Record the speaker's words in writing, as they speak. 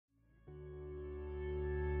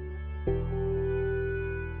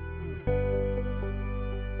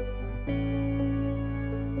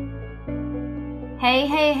Hey,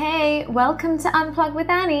 hey, hey, welcome to Unplug with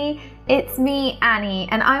Annie. It's me, Annie,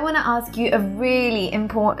 and I want to ask you a really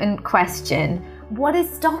important question. What is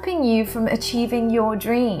stopping you from achieving your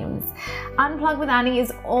dreams? Unplug with Annie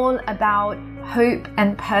is all about hope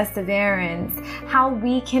and perseverance, how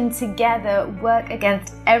we can together work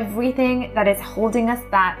against everything that is holding us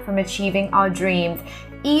back from achieving our dreams,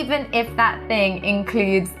 even if that thing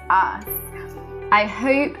includes us. I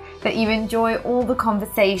hope that you enjoy all the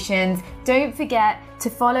conversations. Don't forget to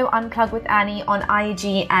follow Unplug with Annie on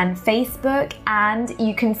IG and Facebook, and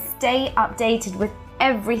you can stay updated with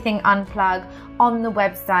everything Unplug on the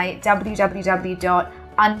website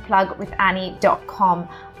www.unplugwithannie.com.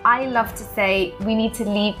 I love to say we need to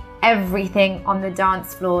leave everything on the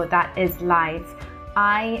dance floor that is life.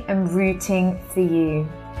 I am rooting for you.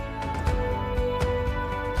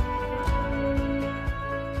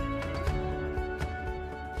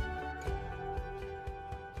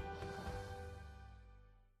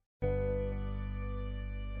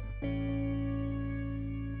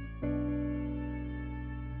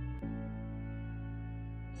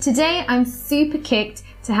 Today, I'm super kicked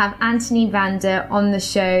to have Anthony Vander on the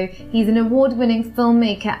show. He's an award-winning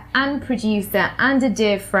filmmaker and producer and a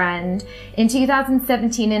dear friend. In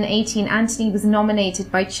 2017 and 18, Anthony was nominated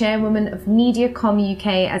by Chairwoman of MediaCom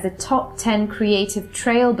UK as a top 10 creative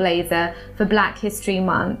trailblazer for Black History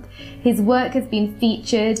Month. His work has been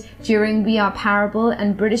featured during We Are Parable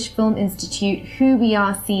and British Film Institute Who We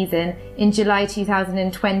Are season in July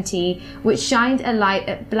 2020, which shined a light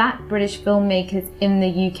at Black British filmmakers in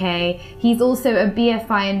the UK. He's also a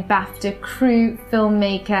BFI and BAFTA crew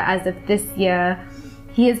filmmaker as of this year.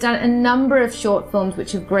 He has done a number of short films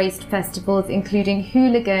which have graced festivals, including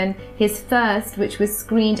Hooligan, his first, which was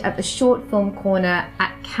screened at the Short Film Corner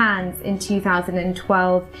at Cannes in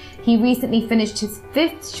 2012. He recently finished his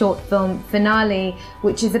fifth short film, Finale,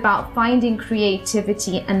 which is about finding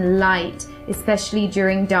creativity and light, especially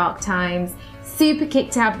during dark times. Super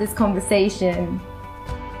kicked to have this conversation.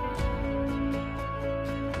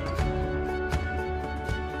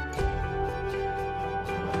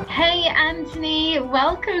 Hey Anthony,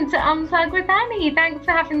 welcome to Unplug with Annie. Thanks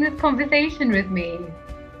for having this conversation with me.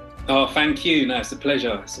 Oh, thank you. No, it's a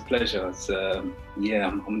pleasure. It's a pleasure. It's I'm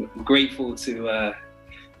grateful to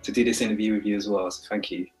do this interview with you as well. So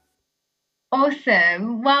thank you.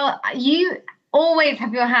 Awesome. Well, you always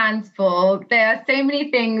have your hands full. There are so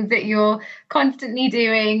many things that you're constantly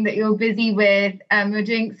doing, that you're busy with. You're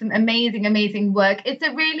doing some amazing, amazing work. It's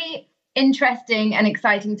a really interesting and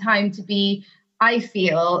exciting time to be, I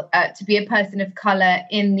feel, to be a person of color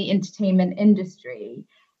in the entertainment industry.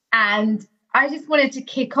 And I just wanted to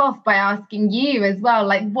kick off by asking you as well,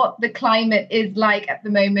 like what the climate is like at the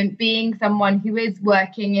moment, being someone who is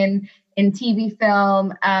working in TV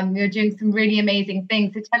film. You're doing some really amazing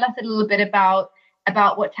things. So tell us a little bit about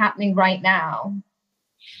what's happening right now.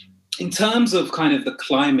 In terms of kind of the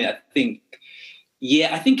climate, I think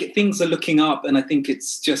things are looking up, and I think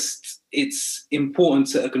it's important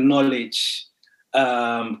to acknowledge,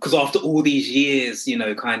 because after all these years,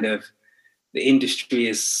 kind of the industry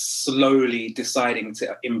is slowly deciding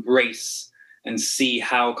to embrace and see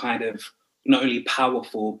how kind of not only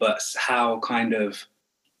powerful, but how kind of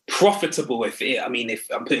profitable, if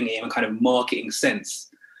I'm putting it in a kind of marketing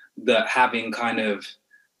sense, that having kind of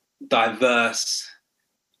diverse,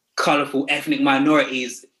 colorful ethnic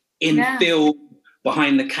minorities in film,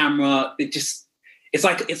 behind the camera, it's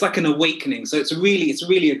like an awakening. So it's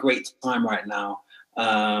really a great time right now.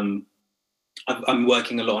 I'm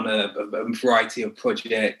working a lot on a variety of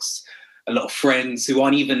projects. A lot of friends who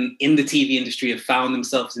aren't even in the TV industry have found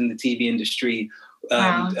themselves in the TV industry,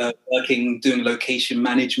 working, doing location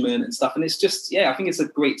management and stuff. And it's just, I think it's a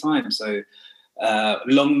great time. So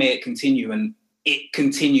long may it continue, and it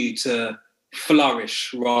continue to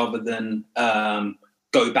flourish rather than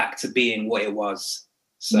go back to being what it was.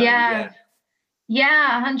 So, yeah,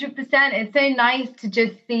 100%. It's so nice to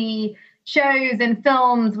just see shows and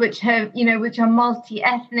films which are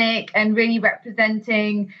multi-ethnic and really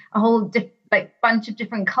representing a whole bunch of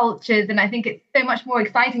different cultures. And I think it's so much more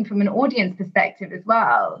exciting from an audience perspective as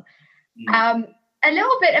well. A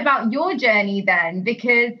little bit about your journey then,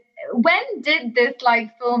 because when did this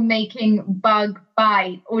filmmaking bug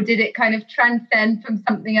bite, or did it kind of transcend from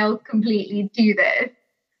something else completely to this?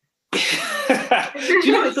 Do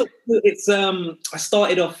you know, I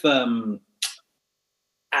started off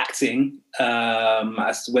acting.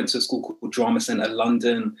 I went to a school called Drama Centre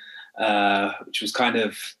London, which was kind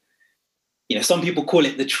of, some people call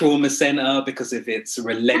it the trauma centre because of its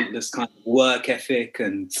relentless kind of work ethic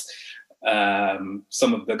and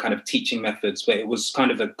some of the kind of teaching methods, but it was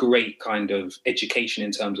kind of a great kind of education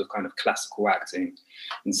in terms of kind of classical acting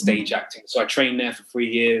and stage acting. So I trained there for 3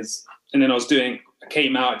 years, and then I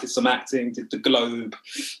came out, did some acting, did the Globe,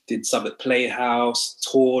 did some at Playhouse,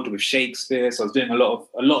 toured with Shakespeare. So I was doing a lot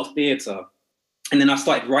of theatre, and then I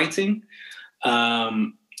started writing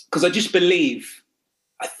because I just believe,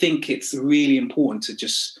 I think it's really important to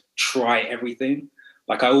just try everything.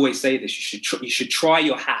 Like I always say this, you should try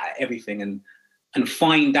your hat at everything and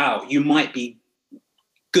find out you might be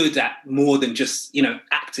good at more than just,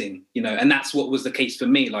 acting, and that's what was the case for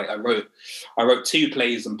me. Like I wrote 2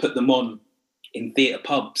 plays and put them on in theatre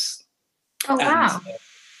pubs. Oh, wow.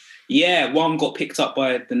 And, one got picked up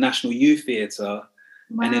by the National Youth Theatre,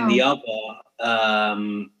 and then the other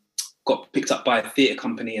got picked up by a theatre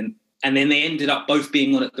company, and then they ended up both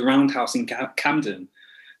being on at the Roundhouse in Camden.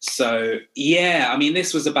 So,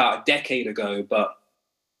 this was about a decade ago, but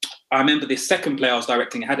I remember this second play I was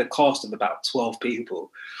directing, it had a cast of about 12 people,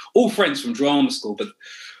 all friends from drama school, but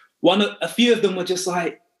a few of them were just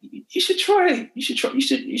like, you should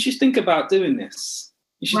think about doing this.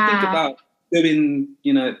 You should think about doing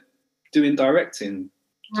directing,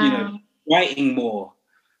 writing more.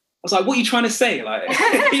 I was like, what are you trying to say? Like,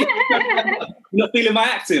 you're not feeling my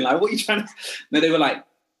acting. Like, what are you trying to... No, they were like,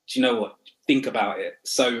 do you know what? Think about it.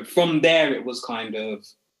 So from there, it was kind of,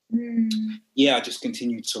 I just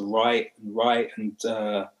continued to write, and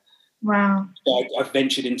I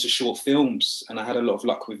ventured into short films, and I had a lot of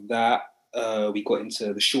luck with that. We got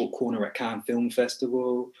into the Short Corner at Cannes Film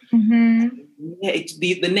Festival.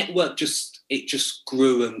 The network just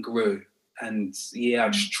grew and grew, and I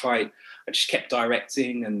just kept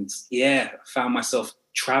directing, and found myself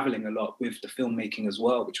traveling a lot with the filmmaking as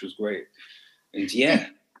well, which was great. And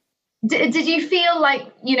Did you feel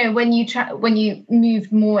like, when you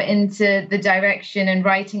moved more into the direction and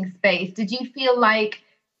writing space, did you feel like,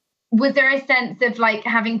 was there a sense of like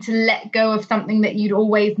having to let go of something that you'd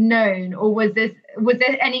always known, or was there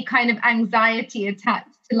any kind of anxiety attached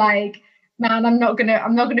to like, man, I'm not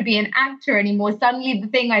gonna be an actor anymore. Suddenly the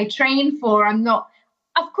thing I trained for, I'm not.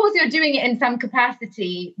 Of course you're doing it in some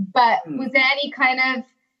capacity, but was there any kind of,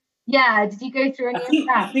 did you go through any of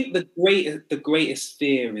that? I think the greatest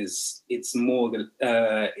fear is, it's more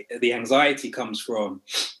the anxiety comes from,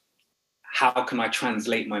 how can I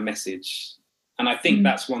translate my message? And I think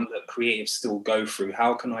that's one that creatives still go through.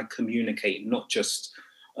 How can I communicate not just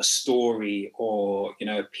a story or,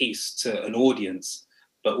 a piece to an audience,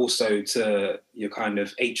 but also to your kind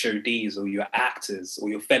of HODs or your actors or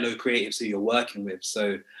your fellow creatives who you're working with.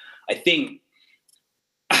 So I think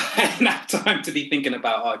I didn't have time to be thinking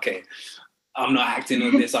about, okay, I'm not acting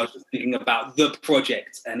on this. I was just thinking about the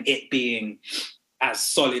project and it being as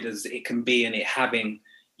solid as it can be, and it having,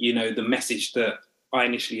 the message that I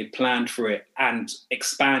initially had planned for it, and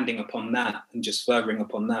expanding upon that and just furthering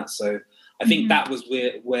upon that. So I think that was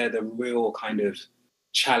where the real kind of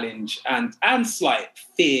challenge and slight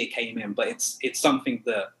fear came in, but it's something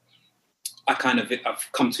that I've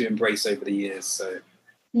come to embrace over the years. So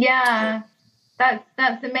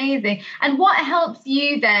that's amazing. And what helps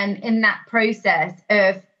you then in that process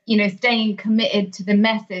of staying committed to the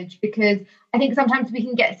message? Because I think sometimes we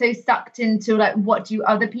can get so sucked into like, what do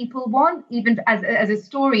other people want, even as a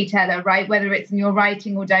storyteller, right? Whether it's in your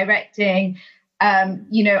writing or directing,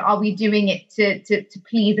 are we doing it to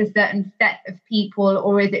please a certain set of people,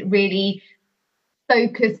 or is it really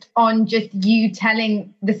focused on just you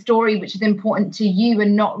telling the story, which is important to you,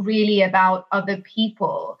 and not really about other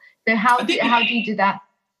people? So how do you do that?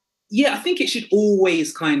 I think it should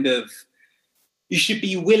always you should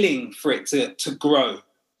be willing for it to grow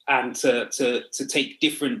and to take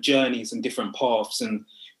different journeys and different paths. And,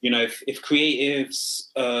 if creatives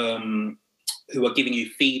who are giving you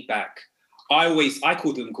feedback, I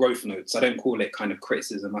call them growth notes. I don't call it kind of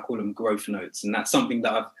criticism. I call them growth notes. And that's something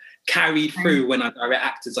that I've carried through when I direct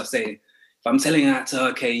actors. I say, if I'm telling an actor,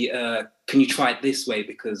 okay, can you try it this way?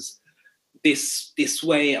 Because this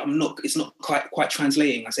way, it's not quite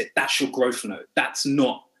translating. I said, that's your growth note. That's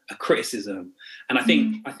not a criticism. And I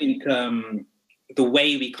think the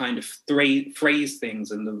way we kind of phrase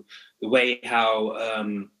things, and the way how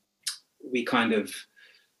we kind of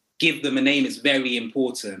give them a name is very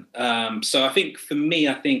important. So I think for me,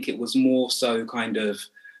 it was more so kind of,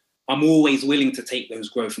 I'm always willing to take those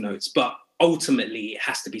growth notes, but ultimately it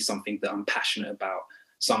has to be something that I'm passionate about,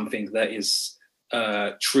 something that is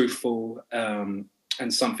truthful, and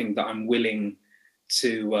something that I'm willing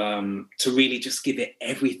to really just give it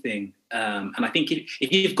everything. And I think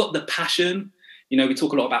if you've got the passion, we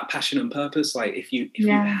talk a lot about passion and purpose. Like if you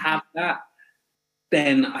have that,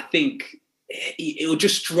 then I think it will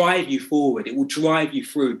just drive you forward. It will drive you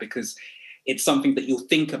through because it's something that you'll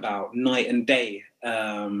think about night and day.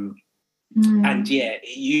 And yeah,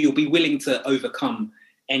 you'll be willing to overcome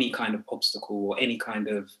any kind of obstacle or any kind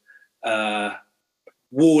of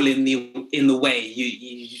wall in the way.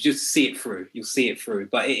 You just see it through. You'll see it through.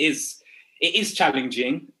 But it is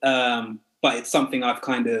challenging. But it's something I've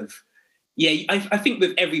kind of, I think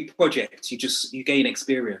with every project you gain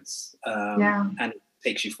experience, and it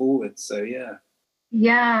takes you forward. So yeah.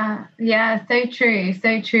 Yeah, so true.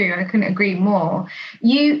 I couldn't agree more.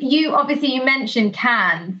 You obviously, you mentioned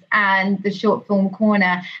Cannes and the Short Film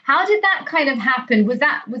Corner. How did that kind of happen? Was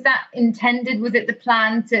that intended? Was it the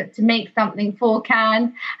plan to make something for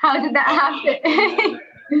Cannes? How did that happen?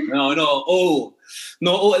 No.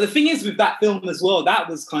 The thing is with that film as well, that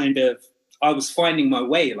was kind of, I was finding my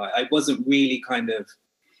way. Like I wasn't really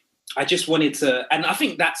I just wanted to, and I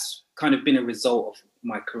think that's kind of been a result of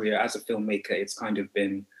my career as a filmmaker. It's kind of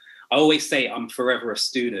been, I always say I'm forever a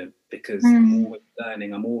student because I'm always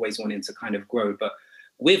learning, I'm always wanting to kind of grow. But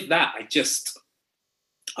with that,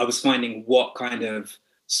 I was finding what kind of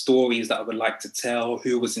stories that I would like to tell,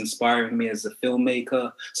 who was inspiring me as a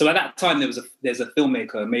filmmaker. So at that time, there's a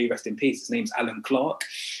filmmaker, may he rest in peace, his name's Alan Clark.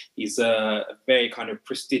 He's a very kind of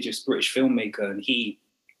prestigious British filmmaker, and he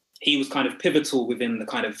was kind of pivotal within the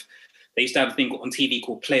kind of, they used to have a thing on TV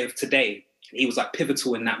called Play of Today. He was like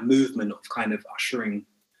pivotal in that movement of kind of ushering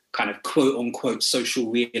kind of quote unquote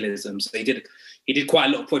social realism. So he did quite a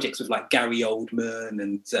lot of projects with like Gary Oldman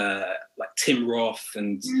and like Tim Roth.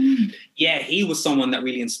 And he was someone that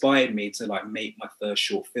really inspired me to like make my first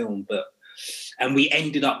short film. And we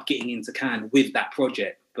ended up getting into Cannes with that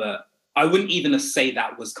project. But I wouldn't even say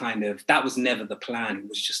that was never the plan. It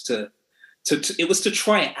was just it was to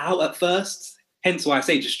try it out at first. Hence why I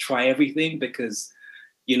say just try everything, because,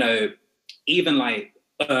 even like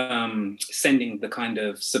sending the kind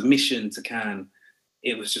of submission to Cannes,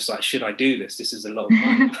 it was just like, should I do this? This is a lot of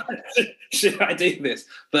money. Should I do this?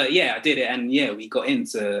 But yeah, I did it, and we got in,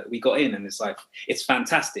 and it's like, it's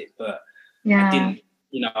fantastic. But I didn't,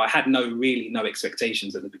 I had no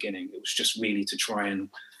expectations at the beginning. It was just really to try and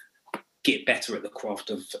get better at the craft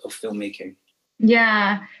of filmmaking.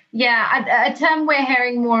 Yeah. A term we're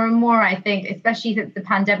hearing more and more, I think, especially since the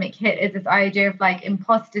pandemic hit, is this idea of like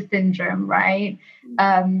imposter syndrome, right?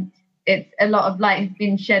 It's a lot of light has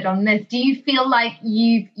been shed on this. Do you feel like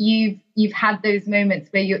you've had those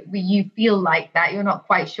moments where you feel like that you're not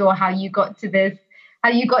quite sure how you got to this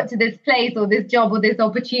place or this job or this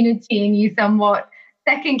opportunity, and you somewhat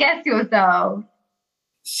second guess yourself?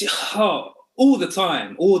 All the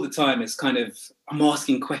time. It's kind of, I'm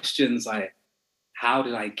asking questions like, how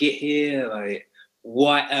did I get here? Like,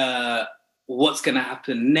 what's going to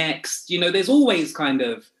happen next? There's always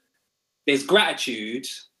there's gratitude,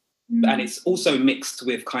 and it's also mixed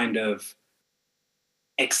with kind of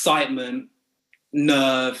excitement,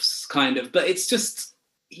 nerves, kind of. But it's just,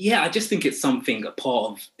 I just think it's something, a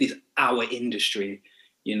part of our industry,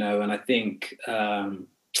 and I think the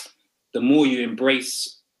more you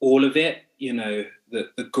embrace all of it,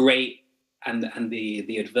 the great and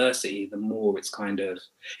the adversity, the more it's kind of,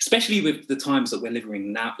 especially with the times that we're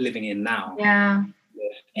living in now. Yeah.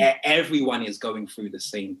 Everyone is going through the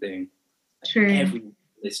same thing. True.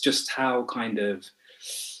 It's just how kind of,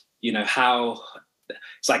 how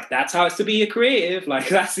it's like, that's how it's to be a creative. Like,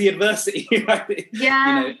 that's the adversity.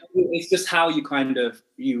 It's just how you kind of,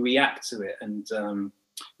 you react to it. And,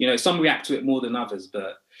 some react to it more than others,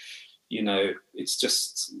 but it's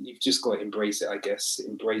just, you've just got to embrace it, I guess.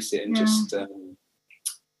 Embrace it and just,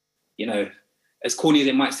 as corny as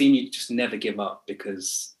it might seem, you just never give up,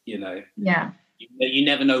 because, you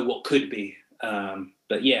never know what could be.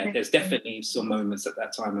 But there's definitely some moments at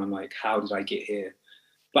that time I'm like, how did I get here?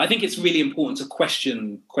 But I think it's really important to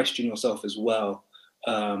question yourself as well,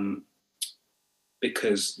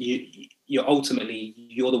 because you're ultimately,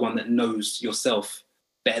 you're the one that knows yourself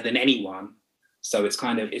better than anyone. So it's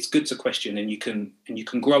it's good to question, and you can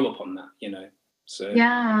grow upon that, So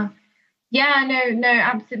no,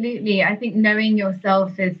 absolutely. I think knowing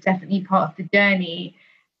yourself is definitely part of the journey,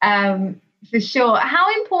 for sure. How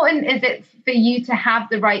important is it for you to have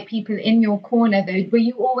the right people in your corner, though? Were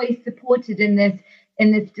you always supported in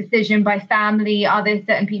this decision by family? Are there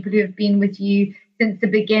certain people who have been with you since the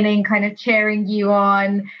beginning, kind of cheering you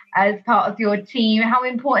on as part of your team? How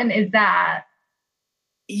important is that?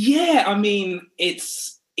 Yeah, I mean, it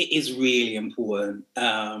is really important.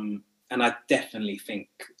 And I definitely think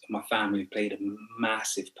my family played a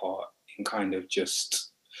massive part in kind of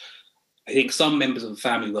just, I think some members of the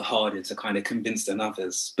family were harder to kind of convince than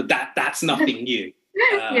others, but that's nothing new.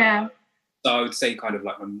 So I would say kind of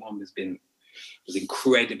like my mom has been was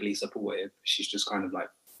incredibly supportive. She's just kind of like,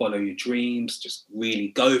 follow your dreams, just really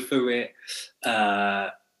go for it.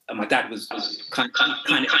 And my dad was kind of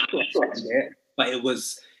it, but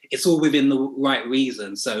it's all within the right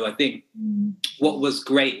reason. So I think what was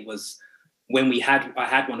great was when I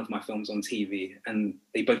had one of my films on TV and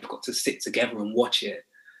they both got to sit together and watch it.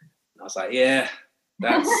 I was like, yeah,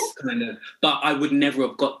 that's kind of, but I would never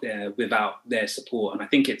have got there without their support. And I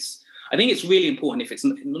think it's really important if it's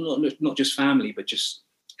not just family, but just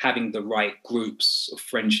having the right groups of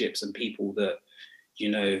friendships and people that, you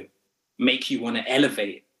know, make you want to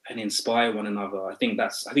elevate and inspire one another. I think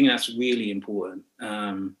that's really important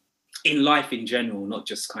in life in general, not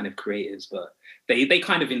just kind of creators, but they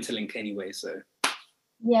kind of interlink anyway. So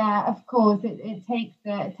yeah, of course, it takes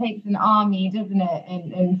an army, doesn't it?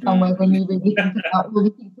 In some way, when you really think about all the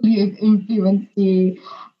people who've influenced you.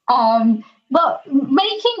 Well,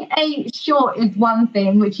 making a short is one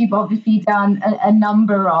thing, which you've obviously done a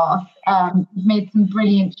number of. You've made some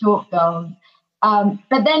brilliant short films.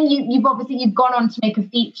 But then you've gone on to make a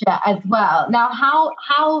feature as well. Now,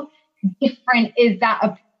 how different is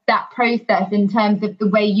that process in terms of the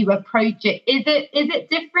way you approach it? Is it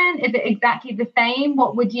different? Is it exactly the same?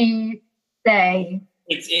 What would you say?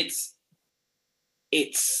 It's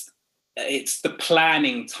the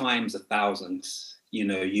planning times 1,000. You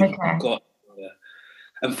know, you've got.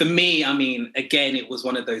 And for me, I mean, again, it was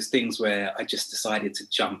one of those things where I just decided to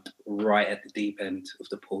jump right at the deep end of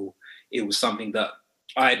the pool. It was something that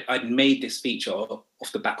I'd made this feature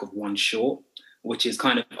off the back of one short, which is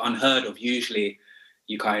kind of unheard of. Usually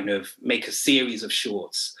you kind of make a series of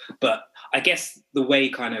shorts. But I guess the way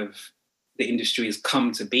kind of the industry has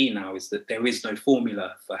come to be now is that there is no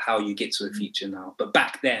formula for how you get to a feature now. But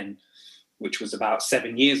back then, which was about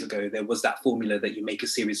 7 years ago, there was that formula that you make a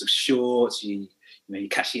series of shorts, you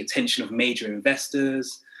catch the attention of major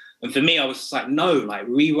investors. And for me, I was just like, no, like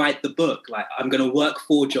rewrite the book. Like I'm going to work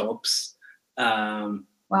 4 jobs.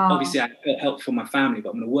 Obviously I got help from my family,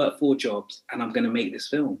 but I'm going to work 4 jobs and I'm going to make this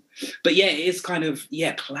film. But yeah, it is kind of,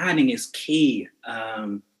 planning is key.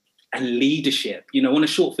 And leadership, you know, on a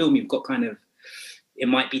short film, you've got kind of, it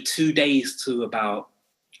might be 2 days to about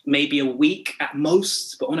maybe a week at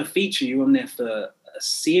most, but on a feature, you're on there for a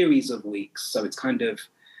series of weeks. So it's kind of,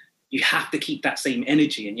 you have to keep that same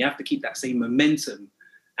energy and you have to keep that same momentum.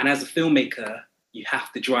 And as a filmmaker, you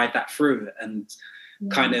have to drive that through and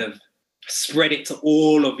kind of spread it to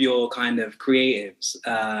all of your kind of creatives.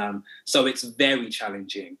 So it's very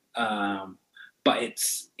challenging. But it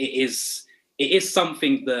is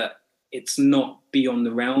something that it's not beyond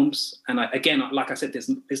the realms. And again, like I said,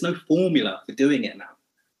 there's no formula for doing it now.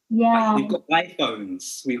 Yeah. Like, we've got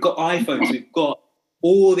iPhones, we've got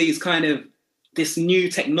all these kind of, this new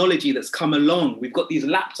technology that's come along. We've got these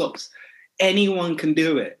laptops. Anyone can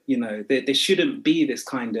do it. You know, there shouldn't be this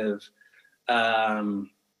kind of, I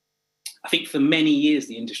think for many years,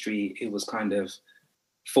 the industry, it was kind of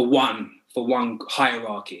for one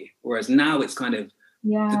hierarchy, whereas now it's kind of,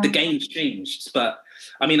 the game's changed. But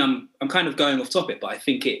I mean, I'm kind of going off topic, but I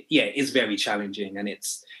think it is very challenging, and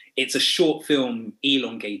it's a short film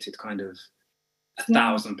elongated kind of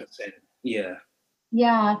 1,000%. Yeah.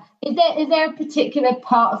 Yeah. Is there a particular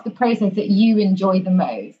part of the process that you enjoy the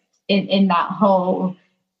most in that whole,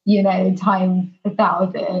 you know, times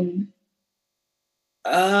 1,000?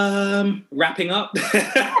 Wrapping up.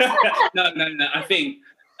 No. I think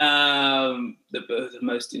the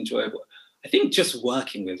most enjoyable, I think, just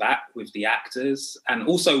working with the actors and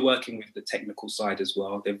also working with the technical side as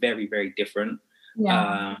well. They're very, very different.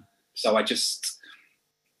 Yeah. So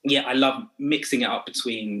I love mixing it up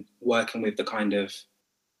between working with the kind of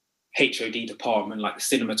HOD department, like the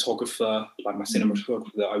cinematographer, like my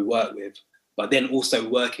cinematographer that I work with, but then also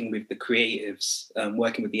working with the creatives,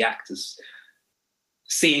 working with the actors,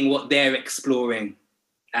 seeing what they're exploring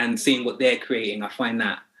and seeing what they're creating. I find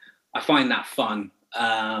that fun.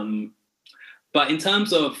 But in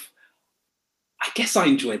terms of, I guess I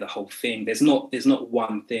enjoy the whole thing. There's not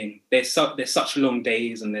one thing. There's such long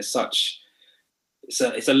days, and it's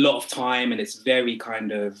a lot of time, and it's very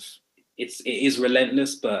kind of, it is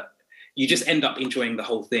relentless, but you just end up enjoying the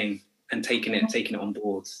whole thing and taking it on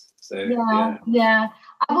board. So yeah.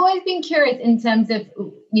 I've always been curious in terms of,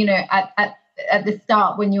 you know, at the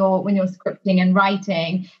start when you're scripting and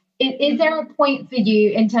writing, is there a point for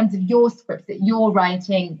you in terms of your scripts that you're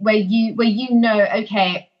writing where you know,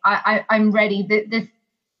 okay, I'm ready,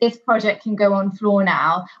 this project can go on floor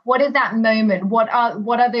now? What is that moment? What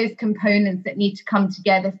are those components that need to come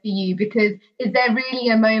together for you? Because is there really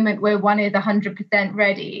a moment where one is 100%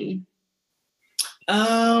 ready?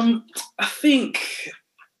 I think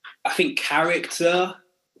character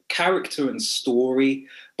character and story.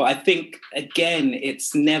 But I think, again,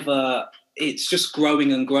 it's just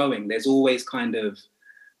growing and growing. There's always kind of,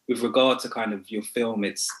 with regard to kind of your film,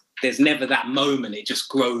 there's never that moment. It just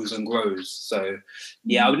grows and grows. So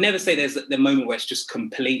yeah, I would never say there's the moment where it's just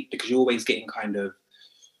complete, because you're always getting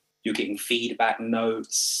you're getting feedback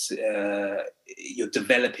notes, you're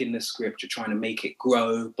developing the script, you're trying to make it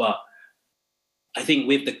grow. But I think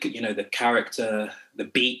with the character, the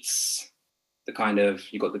beats, the kind of,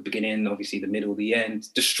 you got the beginning, obviously the middle, the end,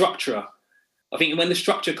 the structure. I think when the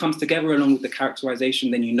structure comes together along with the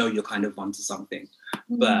characterization, then you're kind of onto something.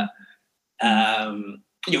 But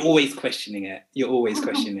you're always questioning it.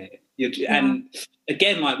 And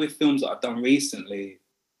again, like with films that I've done recently,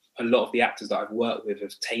 a lot of the actors that I've worked with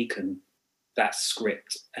have taken that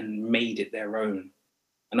script and made it their own.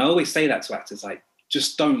 And I always say that to actors, like,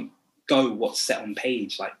 just don't go what's set on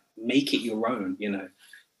page, like make it your own. You're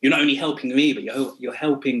not only helping me, but you're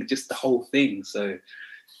helping just the whole thing. So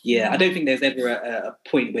yeah, I don't think there's ever a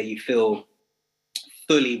point where you feel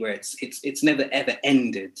fully where it's never ever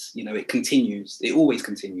ended. It continues. It always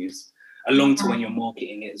continues along to when you're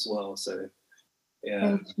marketing it as well. So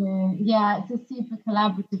yeah. So true. Yeah, it's a super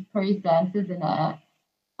collaborative process, isn't it?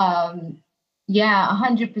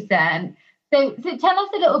 100%. So tell us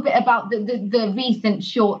a little bit about the recent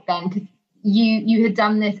short then, because you had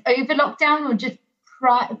done this over lockdown or just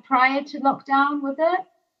prior to lockdown, was it?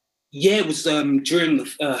 Yeah, it was during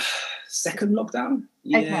the second lockdown.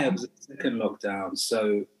 Yeah, okay. It was the second lockdown.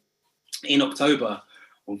 So in October,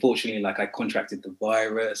 unfortunately, like I contracted the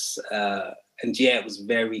virus, and yeah, it was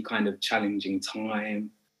very kind of challenging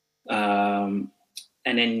time. And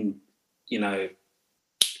then,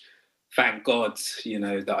 thank God,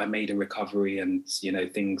 that I made a recovery and,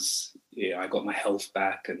 things, I got my health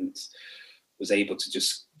back and was able to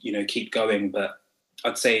just, keep going. But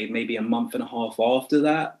I'd say maybe a month and a half after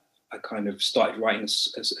that, I kind of started writing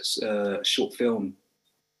a short film,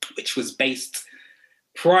 which was based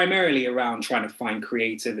primarily around trying to find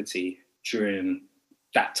creativity during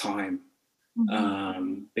that time.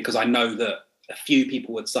 Because I know that a few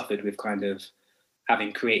people had suffered with kind of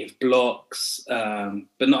having creative blocks,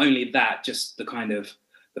 but not only that, just the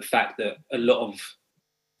fact that a lot of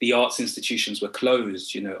the arts institutions were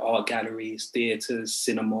closed, art galleries, theatres,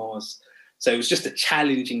 cinemas. So it was just a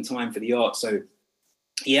challenging time for the arts. So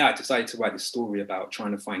yeah, I decided to write this story about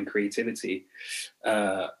trying to find creativity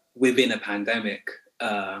within a pandemic.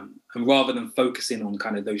 And rather than focusing on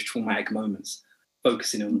kind of those traumatic moments,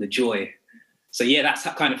 focusing on the joy. So yeah, that's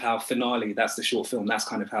kind of how Finale, that's the short film, that's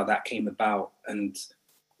kind of how that came about. And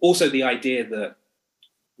also the idea that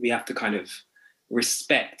we have to kind of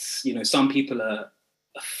respect, some people are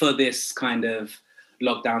for this kind of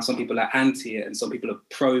lockdown, some people are anti it, and some people are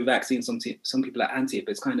pro-vaccine, some people are anti it,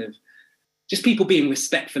 but it's kind of just people being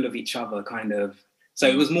respectful of each other, kind of. So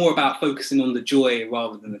it was more about focusing on the joy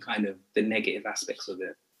rather than the kind of the negative aspects of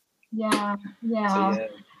it. Yeah. So, yeah.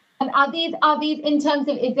 And are these in terms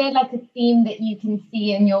of, is there like a theme that you can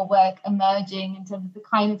see in your work emerging in terms of the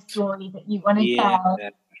kind of story that you want to tell?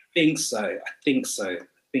 I think so.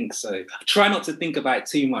 I try not to think about it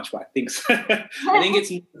too much, but I think so. I think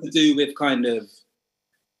it's more to do with kind of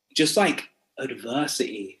just like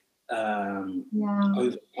adversity,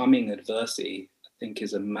 overcoming adversity, I think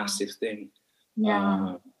is a massive thing.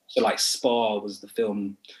 Yeah. So like Spar was the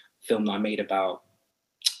film that I made about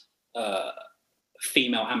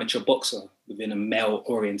female amateur boxer within a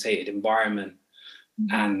male-orientated environment.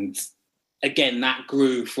 And again, that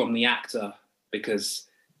grew from the actor, because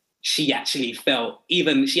she actually felt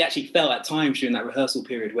at times during that rehearsal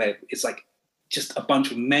period where it's like just a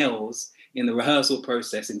bunch of males in the rehearsal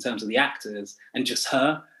process in terms of the actors and just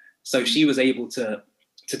her. So she was able to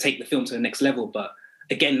take the film to the next level. But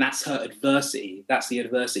again, that's her adversity. That's the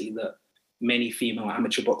adversity that many female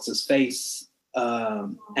amateur boxers face.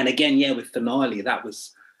 And again, yeah, with Finale, that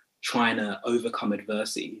was trying to overcome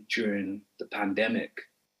adversity during the pandemic.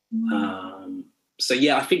 So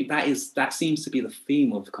yeah, I think that seems to be the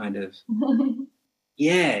theme of kind of,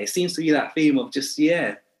 it seems to be that theme of just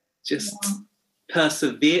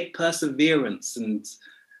perseverance and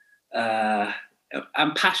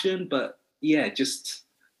passion, but yeah, just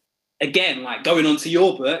again, like going on to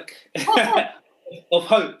your book of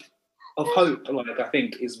hope, like I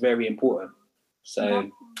think is very important. So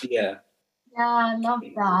yeah, love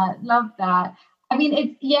that. I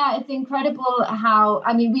mean, it's incredible how,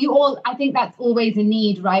 I mean, I think that's always a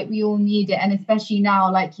need, right? We all need it. And especially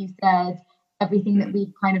now, like you said, everything that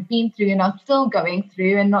we've kind of been through and are still going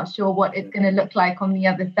through and not sure what it's going to look like on the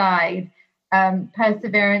other side.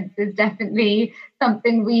 Perseverance is definitely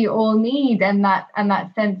something we all need, and that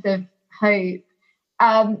sense of hope.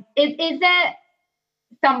 Is there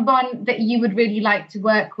someone that you would really like to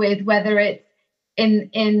work with, whether it's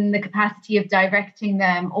in the capacity of directing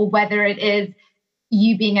them, or whether it is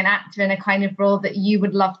you being an actor in a kind of role that you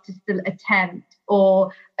would love to still attempt,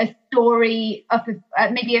 or a story of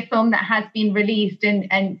maybe a film that has been released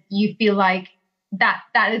and you feel like that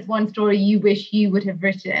is one story you wish you would have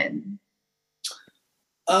written?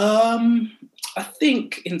 I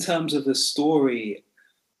think in terms of the story,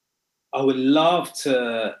 I would love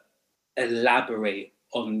to elaborate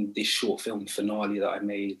on this short film finale that I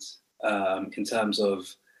made, in terms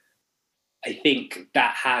of, I think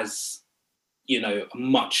that has,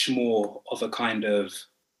 much more of a kind of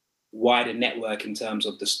wider network in terms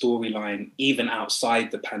of the storyline, even outside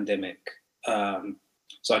the pandemic.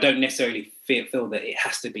 So I don't necessarily feel that it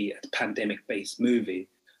has to be a pandemic-based movie,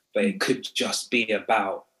 but it could just be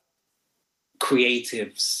about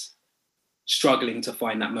creatives struggling to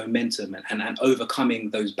find that momentum and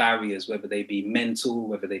overcoming those barriers, whether they be mental,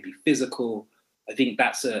 whether they be physical. I think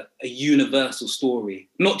that's a universal story,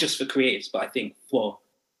 not just for creatives, but I think for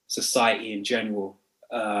society in general.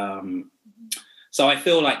 So I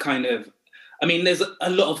feel like there's a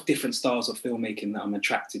lot of different styles of filmmaking that I'm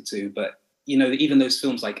attracted to, but even those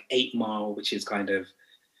films like 8 Mile, which is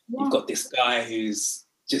you've got this guy who's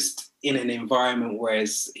just in an environment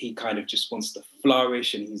whereas he kind of just wants to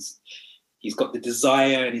flourish, and he's got the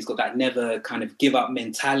desire and he's got that never kind of give up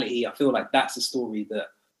mentality. I feel like that's a story that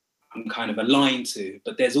I'm kind of aligned to,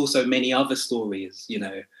 but there's also many other stories,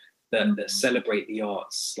 that celebrate the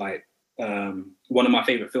arts. Like one of my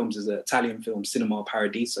favorite films is an Italian film, Cinema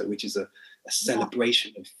Paradiso, which is a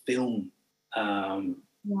celebration of film.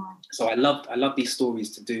 So I love these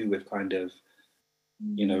stories to do with kind of,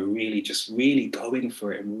 really going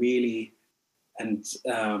for it and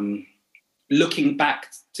looking back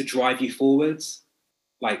to drive you forwards.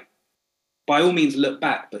 Like, by all means, look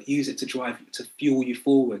back, but use it to fuel you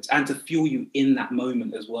forwards and to fuel you in that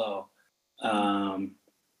moment as well.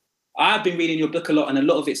 I've been reading your book a lot, and a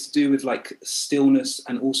lot of it's to do with like stillness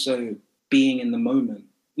and also being in the moment.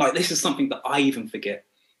 Like, this is something that I even forget.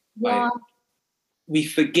 Yeah. Like, we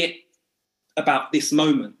forget about this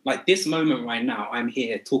moment. Like, this moment right now, I'm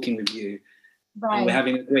here talking with you, and we're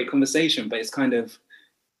having a great conversation, but it's kind of,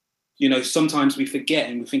 sometimes we forget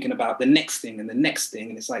and we're thinking about the next thing and the next thing.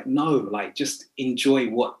 And it's like, no, like, just enjoy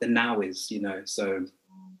what the now is, So,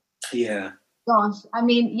 yeah. Gosh, I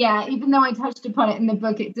mean, yeah, even though I touched upon it in the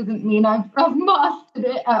book, it doesn't mean I've mastered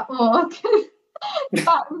it at all.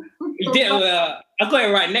 You did. I got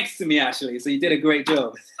it right next to me, actually, so you did a great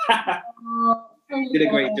job. You did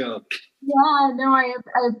a great job. Yeah, no, I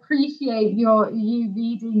appreciate you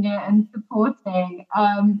reading it and supporting.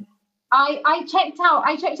 I checked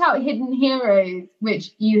out Hidden Heroes,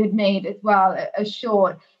 which you had made as well, a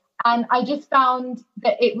short, and I just found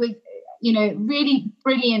that it was, really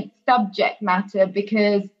brilliant subject matter,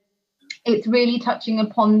 because it's really touching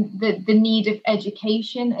upon the need of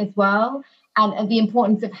education as well, and the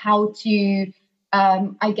importance of how to,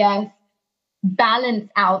 I guess,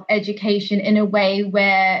 balance out education in a way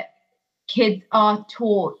where kids are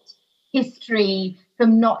taught history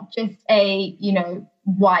from not just a,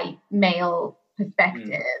 white male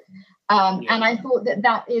perspective. And I thought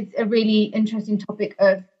that is a really interesting topic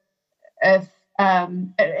of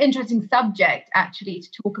an interesting subject actually to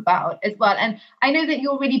talk about as well. And I know that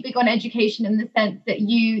you're really big on education in the sense that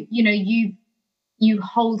you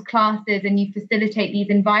hold classes and you facilitate these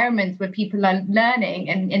environments where people are learning,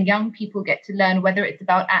 and young people get to learn, whether it's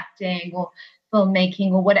about acting or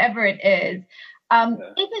filmmaking or whatever it is.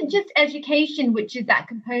 Isn't just education, which is that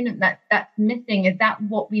component that's missing? Is that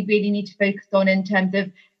what we really need to focus on in terms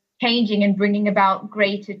of changing and bringing about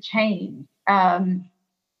greater change?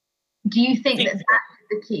 Do you think that's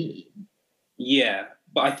the key? Yeah,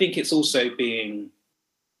 but I think it's also being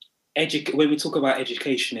when we talk about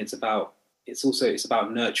education, it's about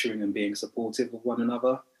nurturing and being supportive of one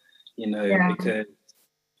another, because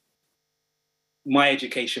my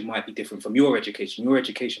education might be different from your education. Your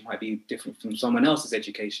education might be different from someone else's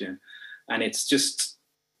education. And it's just,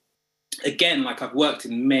 again, like, I've worked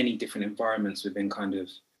in many different environments within kind of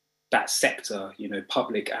that sector,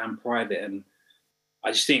 public and private. And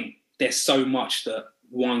I just think there's so much that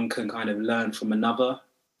one can kind of learn from another,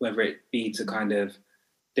 whether it be to kind of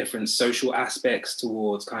different social aspects,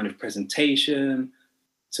 towards kind of presentation,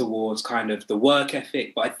 towards kind of the work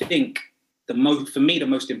ethic. But I think for me, the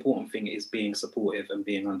most important thing is being supportive and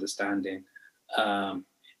being understanding.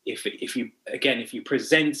 If you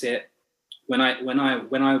present it, when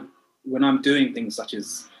I'm doing things such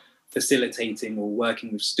as facilitating or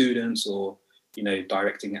working with students, or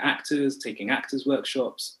directing actors, taking actors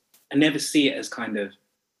workshops, I never see it as kind of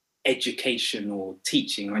education or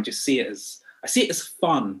teaching. I see it as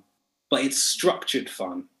fun, but it's structured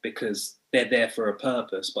fun because they're there for a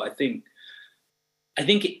purpose. But I think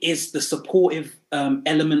it is the supportive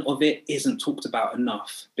element of it isn't talked about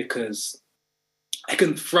enough, because I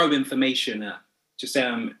can throw information at, just say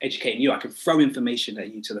I'm educating you, I can throw information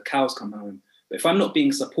at you till the cows come home. But if I'm not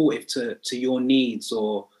being supportive to your needs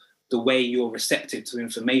or the way you're receptive to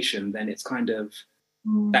information, then it's kind of,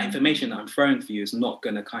 that information that I'm throwing for you is not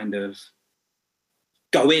going to kind of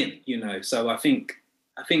go in, you know. So I think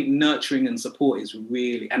nurturing and support is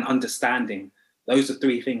really, and understanding, those are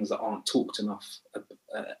three things that aren't talked enough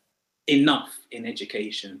in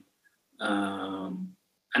education.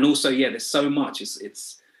 And also, yeah, there's so much.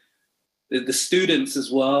 It's the students as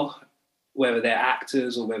well, whether they're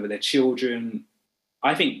actors or whether they're children.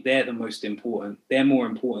 I think they're the most important. They're more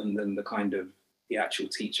important than the actual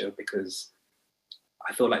teacher, because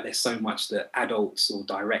I feel like there's so much that adults or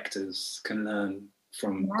directors can learn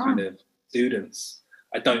from kind of students.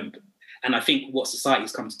 And I think what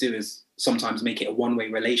society's come to do is sometimes make it a one-way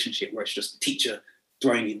relationship where it's just the teacher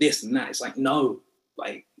throwing you this and that. It's like, no,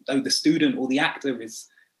 the student or the actor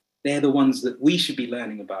they're the ones that we should be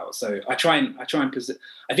learning about. So I try and present.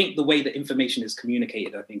 I think the way that information is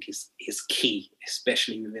communicated, I think is key,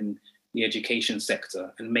 especially within the education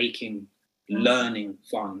sector, and making learning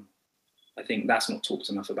fun. I think that's not talked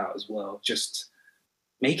enough about as well. Just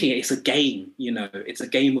making it's a game, you know, it's a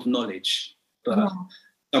game of knowledge. But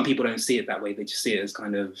some people don't see it that way. They just see it as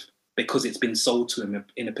kind of, because it's been sold to them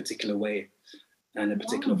in a particular way and a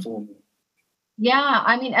particular form. Yeah,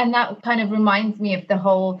 I mean, and that kind of reminds me of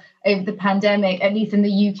over the pandemic, at least in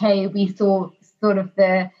the UK, we saw sort of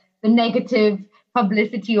the negative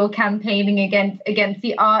publicity or campaigning against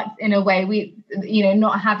the arts in a way. We, you know,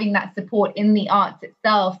 not having that support in the arts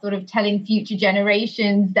itself, sort of telling future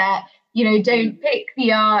generations that, you know, don't pick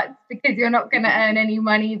the arts because you're not going to earn any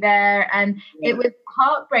money there. And it was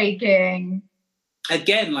heartbreaking.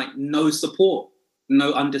 Again, like, no support,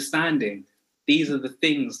 no understanding. These are the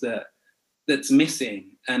things that's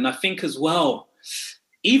missing. And I think as well,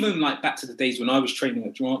 even like back to the days when I was training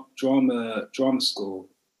at drama school,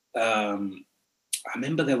 I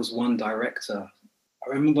remember there was one director. I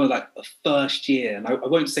remember like the first year, and I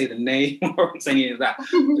won't say the name, I won't say any of that,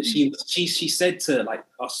 but she said to like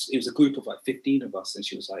us, it was a group of like 15 of us, and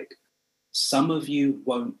she was like, some of you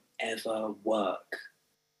won't ever work.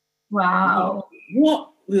 Wow. What?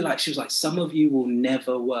 She was like, some of you will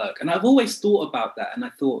never work. And I've always thought about that, and I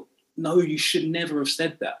thought, no, you should never have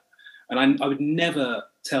said that. And I would never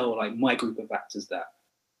tell like my group of actors that.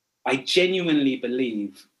 I genuinely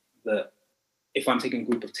believe that if I'm taking a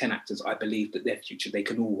group of 10 actors, I believe that their future, they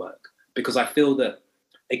can all work. Because I feel that,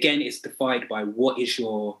 again, it's defined by what is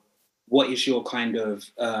your kind of,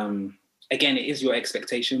 again, it is your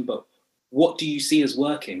expectation, but what do you see as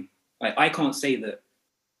working? Like, I can't say that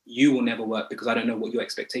you will never work because I don't know what your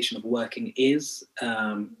expectation of working is.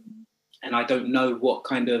 And I don't know what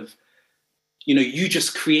kind of, you know, you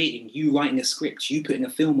writing a script, you putting a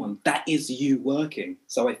film on, that is you working.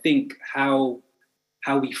 So I think how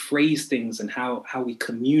we phrase things and how we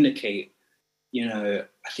communicate, you know,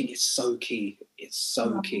 I think it's so key. It's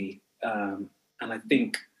so key. And I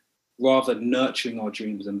think rather nurturing our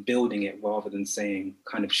dreams and building it rather than saying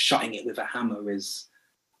kind of shutting it with a hammer is,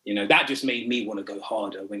 you know, that just made me want to go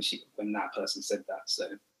harder when that person said that. So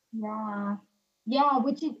yeah,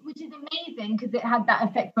 which is amazing, because it had that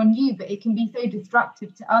effect on you, but it can be so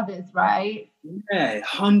destructive to others, right? Yeah,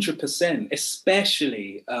 100%.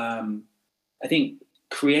 Especially, I think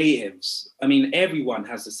creatives. I mean, everyone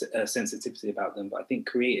has a sensitivity about them, but I think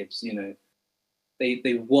creatives, you know,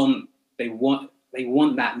 they want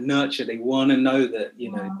that nurture. They want to know that,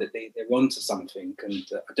 you know, that they're onto something. And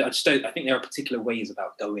I think there are particular ways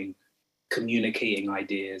about communicating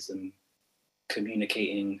ideas and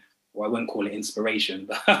communicating. Well, I won't call it inspiration,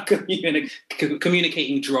 but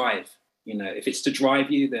communicating drive. You know, if it's to drive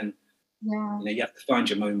you, then you know, you have to find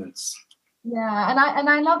your moments. Yeah, and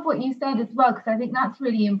I love what you said as well, because I think that's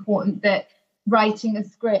really important, that writing a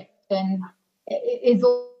script and is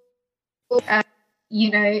all, you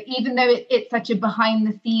know, even though it's such a behind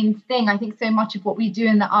the scenes thing, I think so much of what we do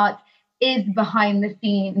in the arts is behind the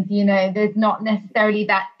scenes. You know, there's not necessarily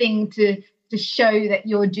that thing to show that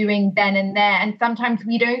you're doing then and there. And sometimes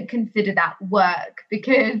we don't consider that work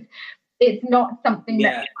because it's not something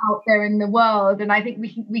that's out there in the world. And I think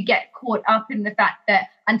we get caught up in the fact that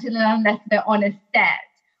until and unless we're on a set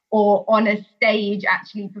or on a stage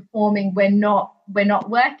actually performing, we're not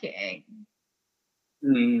working.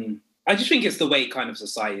 I just think it's the way kind of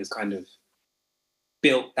society has kind of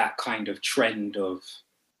built that kind of trend of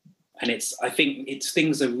I think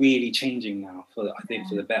things are really changing now for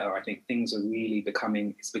the better. I think things are really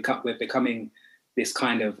we're becoming this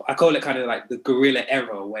kind of, I call it kind of like the guerrilla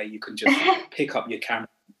era, where you can just pick up your camera,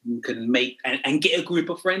 you can make and get a group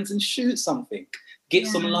of friends and shoot something, get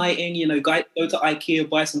some lighting, go to IKEA,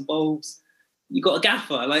 buy some bulbs, you got a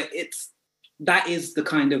gaffer. Like that is the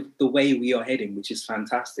kind of the way we are heading, which is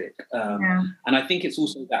fantastic. And I think it's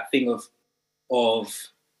also that thing of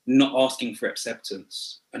not asking for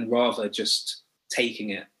acceptance and rather just taking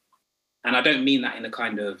it. And I don't mean that in a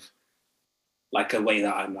kind of like a way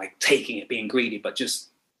that I'm like taking it, being greedy, but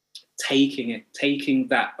just taking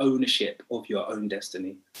that ownership of your own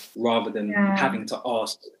destiny rather than having to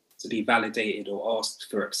ask to be validated or ask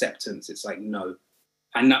for acceptance. It's like, no,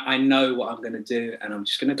 I know what I'm going to do, and I'm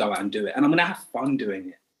just going to go out and do it. And I'm going to have fun doing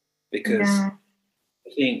it, because I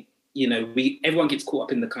think, everyone gets caught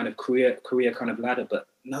up in the kind of career kind of ladder, but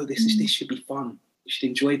no, this should be fun. You should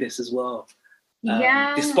enjoy this as well.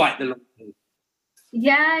 Despite the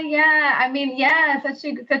I mean,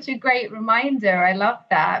 such a great reminder. I love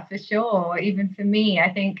that, for sure. Even for me, I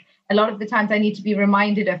think a lot of the times I need to be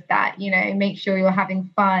reminded of that. Make sure you're having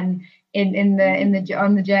fun on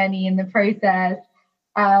the journey, in the process.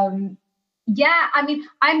 I mean,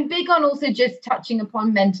 I'm big on also just touching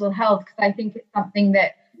upon mental health, because I think it's something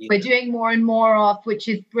that we're doing more and more of, which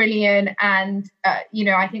is brilliant. And,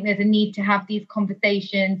 I think there's a need to have these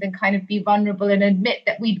conversations and kind of be vulnerable and admit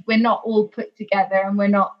that we're not all put together and we're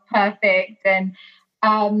not perfect. And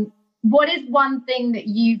what is one thing that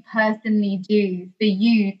you personally do for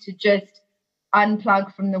you to just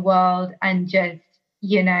unplug from the world and just,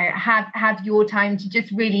 have your time to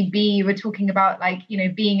just really be? You were talking about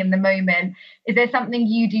being in the moment. Is there something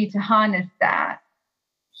you do to harness that?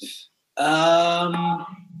 I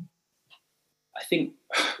think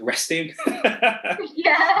resting.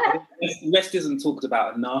 Rest isn't talked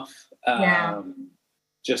about enough.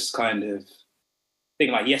 Just kind of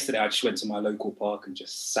think, like yesterday, I just went to my local park and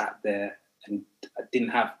just sat there, and I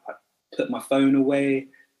put my phone away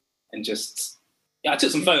and just, I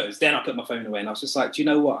took some photos, then I put my phone away, and I was just like, do you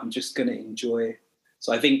know what? I'm just going to enjoy.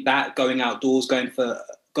 So I think that going outdoors, going for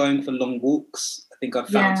long walks, I think I've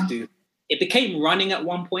found to do. It became running at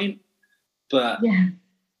one point, but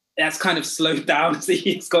that's kind of slowed down as the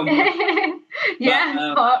years gone by.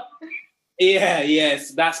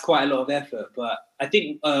 So that's quite a lot of effort. But I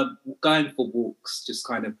think going for walks, just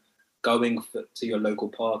kind of going to your local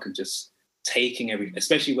park and just taking everything,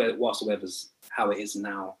 especially whilst the weather's how it is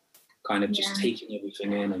now, kind of just taking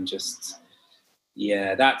everything in and just,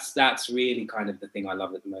 that's really kind of the thing I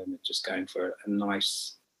love at the moment, just going for a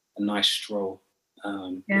nice stroll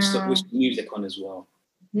with music on as well.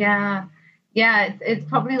 It's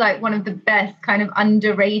probably like one of the best kind of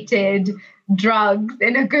underrated drugs,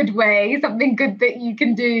 in a good way, something good that you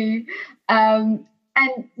can do. I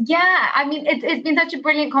mean, it's been such a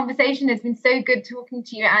brilliant conversation. It's been so good talking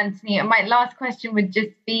to you, Anthony. And my last question would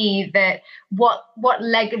just be that what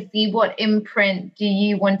legacy, what imprint do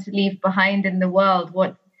you want to leave behind in the world?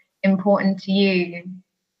 What's important to you?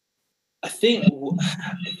 I think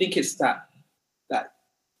it's that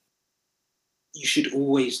you should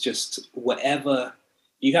always just, whatever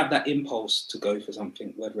you have that impulse to go for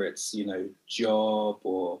something, whether it's, job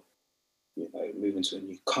or, moving to a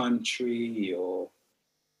new country or,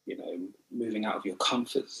 moving out of your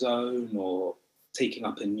comfort zone or taking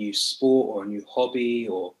up a new sport or a new hobby,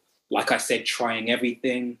 or, like I said, trying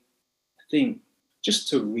everything. I think just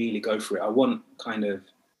to really go for it. I want kind of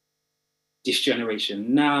this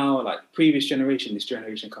generation now, like previous generation, this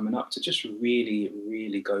generation coming up, to just really,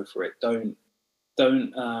 really go for it. Don't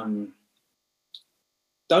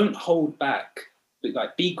hold back.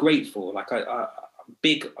 Like, be grateful. Like I'm a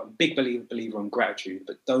big believer on gratitude,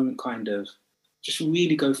 but don't kind of, just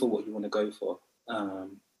really go for what you want to go for.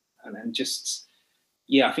 And then just,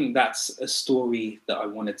 I think that's a story that I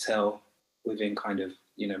want to tell within kind of,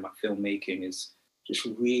 my filmmaking, is just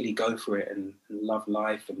really go for it and love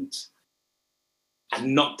life and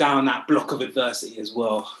knock down that block of adversity as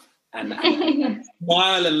well. And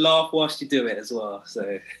smile and laugh whilst you do it as well.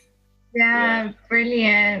 So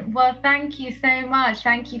brilliant. Well, thank you so much.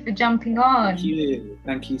 Thank you for jumping on.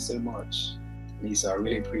 Thank you so much, Lisa. I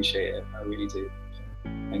really appreciate it. I really do.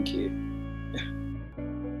 Thank you.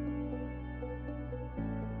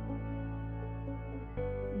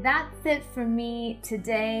 That's it from me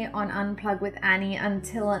today on Unplug with Annie.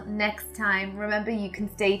 Until next time, remember you can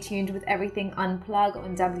stay tuned with everything Unplug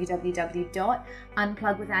on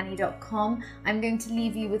www.unplugwithannie.com. I'm going to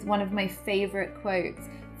leave you with one of my favorite quotes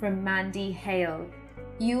from Mandy Hale.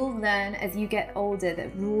 You'll learn as you get older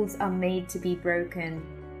that rules are made to be broken.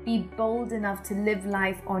 Be bold enough to live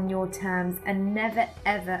life on your terms and never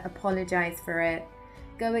ever apologize for it.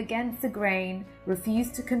 Go against the grain,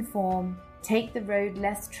 refuse to conform, take the road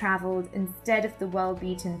less traveled instead of the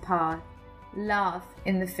well-beaten path. Laugh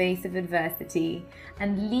in the face of adversity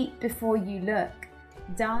and leap before you look.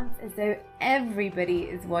 Dance as though everybody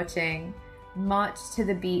is watching. March to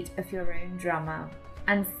the beat of your own drummer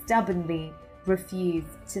and stubbornly refuse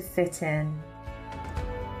to fit in.